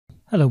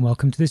Hello and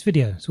welcome to this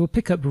video. So we'll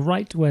pick up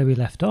right where we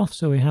left off.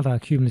 So we have our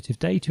cumulative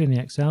data in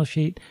the Excel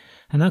sheet,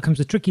 and now comes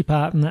the tricky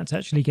part, and that's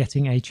actually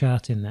getting a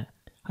chart in there.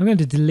 I'm going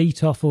to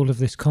delete off all of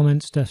this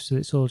comment stuff so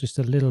it's all just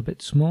a little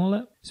bit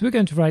smaller. So we're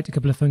going to write a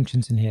couple of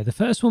functions in here. The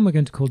first one we're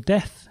going to call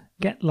def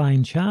get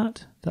line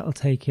chart. That'll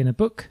take in a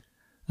book,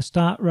 a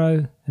start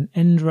row, an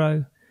end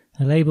row,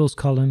 a labels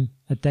column,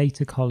 a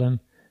data column,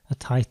 a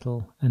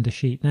title, and a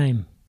sheet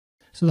name.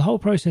 So the whole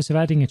process of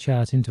adding a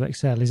chart into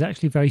Excel is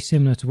actually very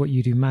similar to what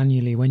you do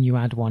manually when you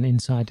add one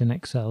inside an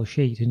Excel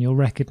sheet, and you'll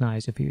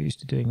recognize if you're used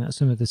to doing that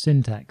some of the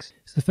syntax.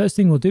 So the first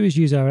thing we'll do is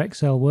use our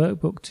Excel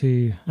workbook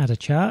to add a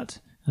chart,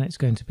 and it's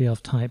going to be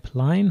of type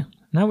line.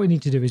 Now what we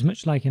need to do is,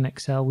 much like in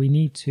Excel, we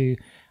need to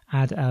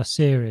add our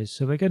series.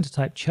 So we're going to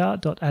type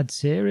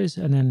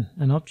chart.addSeries and then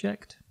an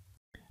object.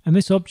 And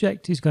this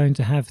object is going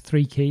to have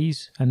three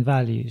keys and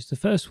values. The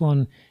first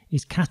one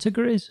is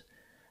categories.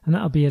 And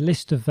that'll be a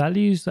list of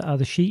values that are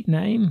the sheet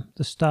name,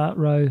 the start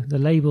row, the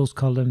labels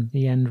column,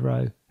 the end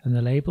row, and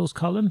the labels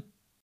column.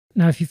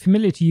 Now, if you're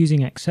familiar to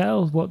using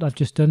Excel, what I've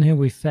just done here,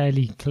 we're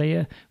fairly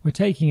clear. We're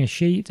taking a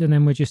sheet and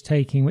then we're just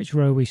taking which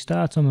row we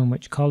start on and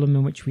which column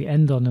and which we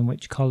end on and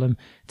which column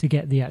to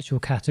get the actual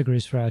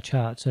categories for our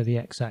chart, so the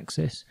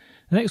x-axis.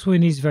 The next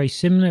one is very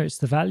similar, it's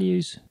the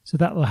values. So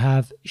that will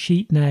have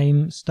sheet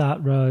name, start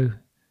row,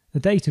 the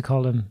data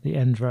column, the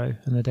end row,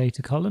 and the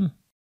data column.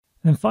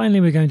 And finally,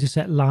 we're going to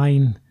set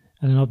line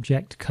and an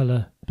object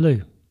color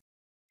blue.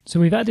 So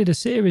we've added a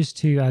series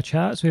to our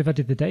chart. So we've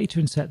added the data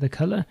and set the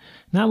color.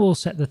 Now we'll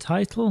set the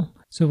title.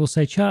 So we'll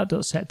say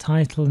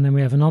chart.setTitle, and then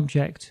we have an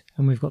object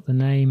and we've got the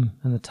name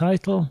and the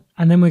title.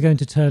 And then we're going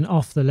to turn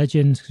off the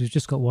legend because we've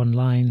just got one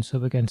line. So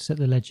we're going to set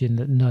the legend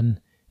that none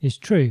is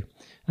true.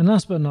 And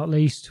last but not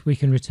least, we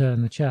can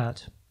return the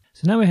chart.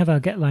 So now we have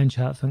our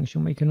getLineChart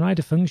function. We can write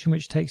a function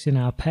which takes in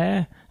our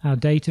pair, our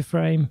data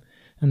frame,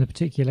 and the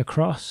particular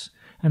cross.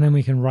 And then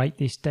we can write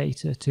this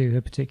data to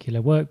a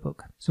particular workbook.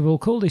 So we'll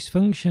call this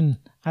function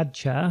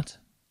addChart,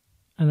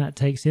 and that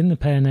takes in the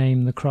pair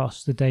name, the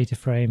cross, the data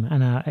frame,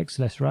 and our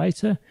XLS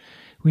writer.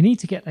 We need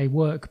to get a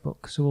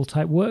workbook, so we'll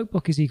type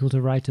workbook is equal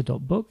to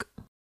writer.book.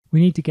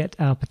 We need to get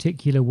our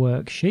particular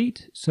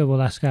worksheet, so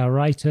we'll ask our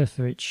writer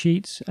for its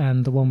sheets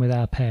and the one with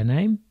our pair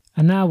name.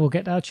 And now we'll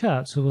get our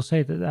chart, so we'll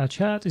say that our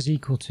chart is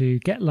equal to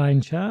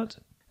getLineChart,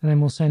 and then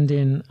we'll send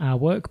in our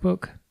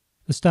workbook.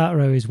 The start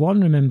row is 1,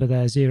 remember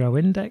they're 0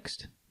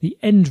 indexed. The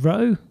end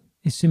row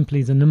is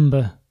simply the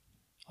number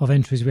of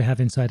entries we have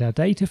inside our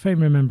data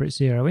frame. Remember it's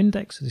 0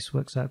 indexed, so this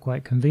works out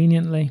quite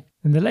conveniently.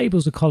 And the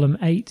labels are column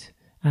 8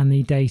 and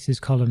the date is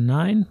column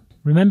 9.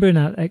 Remember in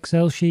our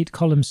Excel sheet,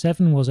 column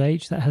 7 was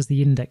H, that has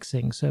the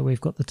indexing. So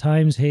we've got the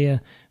times here,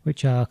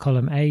 which are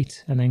column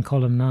 8, and then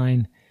column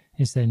 9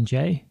 is then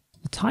J.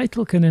 The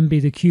title can then be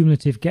the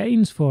cumulative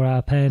gains for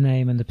our pair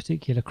name and the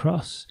particular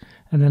cross.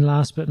 And then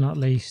last but not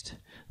least,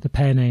 the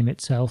pair name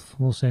itself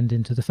we'll send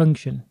into the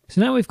function.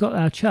 So now we've got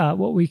our chart,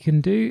 what we can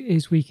do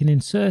is we can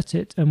insert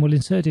it, and we'll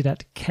insert it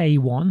at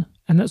K1.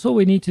 And that's all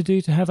we need to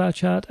do to have our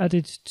chart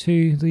added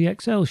to the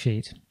Excel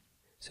sheet.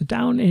 So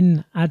down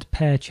in add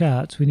pair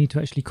charts, we need to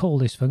actually call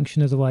this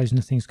function, otherwise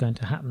nothing's going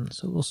to happen.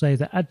 So we'll say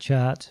that add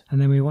chart, and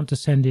then we want to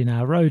send in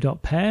our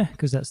row.pair,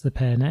 because that's the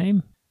pair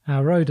name,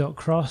 our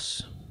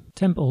row.cross,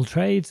 temp all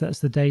trades, that's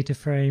the data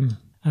frame,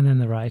 and then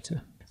the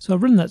writer. So I'll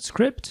run that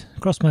script,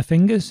 cross my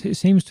fingers, it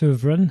seems to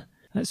have run.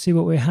 Let's see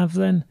what we have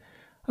then.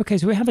 Okay,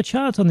 so we have a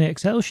chart on the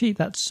Excel sheet.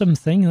 That's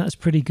something, and that's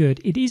pretty good.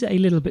 It is a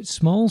little bit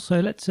small, so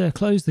let's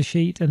close the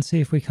sheet and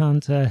see if we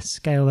can't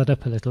scale that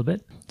up a little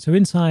bit. So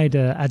inside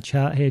add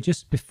chart here,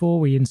 just before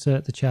we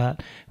insert the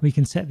chart, we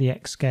can set the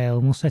X scale,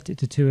 and we'll set it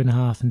to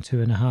 2.5 and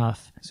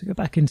 2.5. So go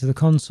back into the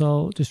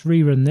console, just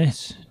rerun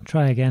this,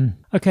 try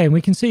again. Okay, and we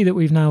can see that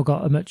we've now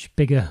got a much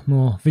bigger,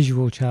 more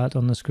visual chart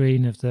on the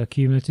screen of the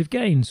cumulative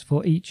gains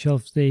for each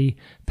of the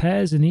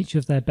pairs and each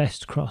of their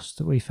best cross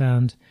that we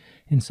found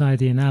inside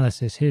the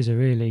analysis. Here's a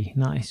really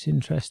nice,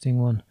 interesting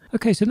one.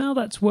 Okay, so now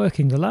that's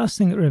working. The last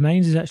thing that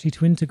remains is actually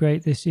to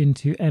integrate this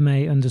into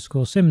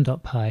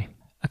ma_sim.py.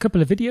 A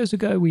couple of videos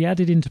ago, we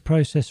added into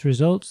process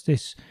results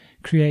this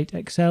create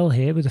Excel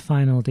here with a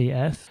final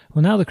df.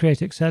 Well, now the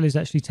create Excel is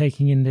actually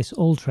taking in this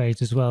all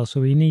trades as well,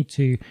 so we need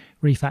to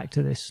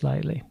refactor this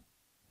slightly.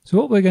 So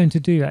what we're going to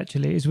do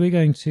actually is we're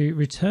going to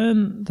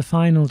return the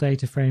final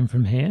data frame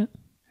from here,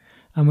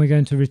 and we're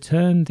going to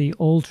return the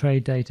all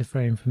trade data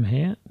frame from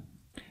here.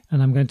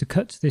 And I'm going to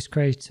cut this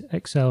create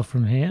Excel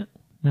from here.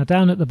 Now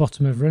down at the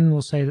bottom of run,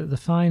 we'll say that the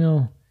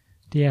final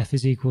df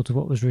is equal to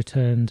what was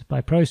returned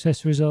by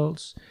process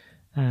results,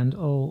 and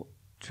all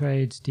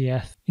trades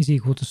df is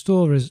equal to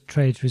store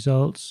trades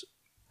results.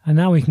 And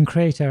now we can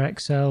create our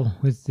Excel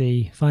with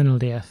the final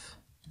df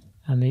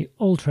and the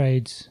all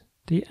trades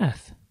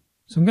df.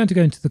 So I'm going to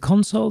go into the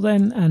console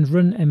then and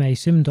run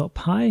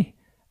ma_sim.py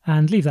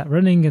and leave that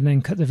running, and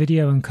then cut the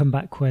video and come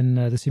back when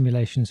the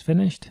simulation's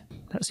finished.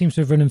 That seems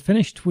to have run and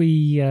finished.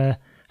 We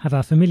have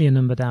our familiar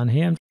number down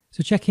here.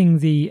 So checking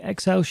the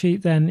Excel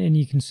sheet then, and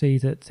you can see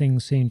that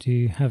things seem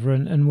to have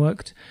run and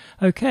worked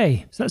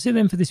okay. So that's it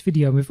then for this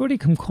video. We've already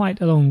come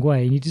quite a long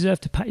way, and you deserve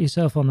to pat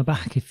yourself on the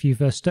back if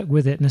you've stuck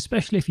with it, and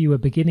especially if you were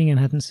beginning and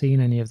hadn't seen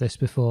any of this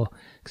before,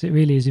 because it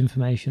really is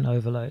information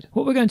overload.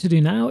 What we're going to do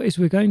now is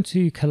we're going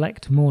to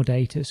collect more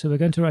data. So we're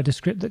going to write a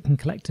script that can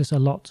collect us a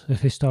lot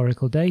of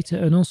historical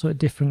data and also at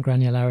different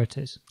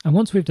granularities. And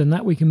once we've done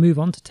that, we can move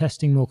on to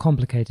testing more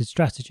complicated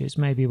strategies,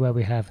 maybe where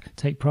we have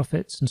take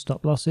profits and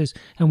stop losses,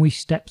 and we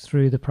step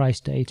through the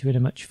price data in a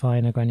much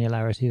finer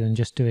granularity than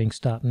just doing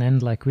start and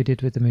end like we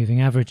did with the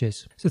moving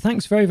averages. So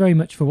thanks very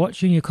much for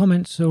watching. Your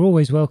comments are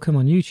always welcome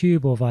on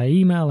YouTube or via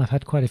email. I've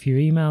had quite a few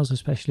emails,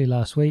 especially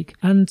last week,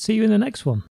 and see you in the next one.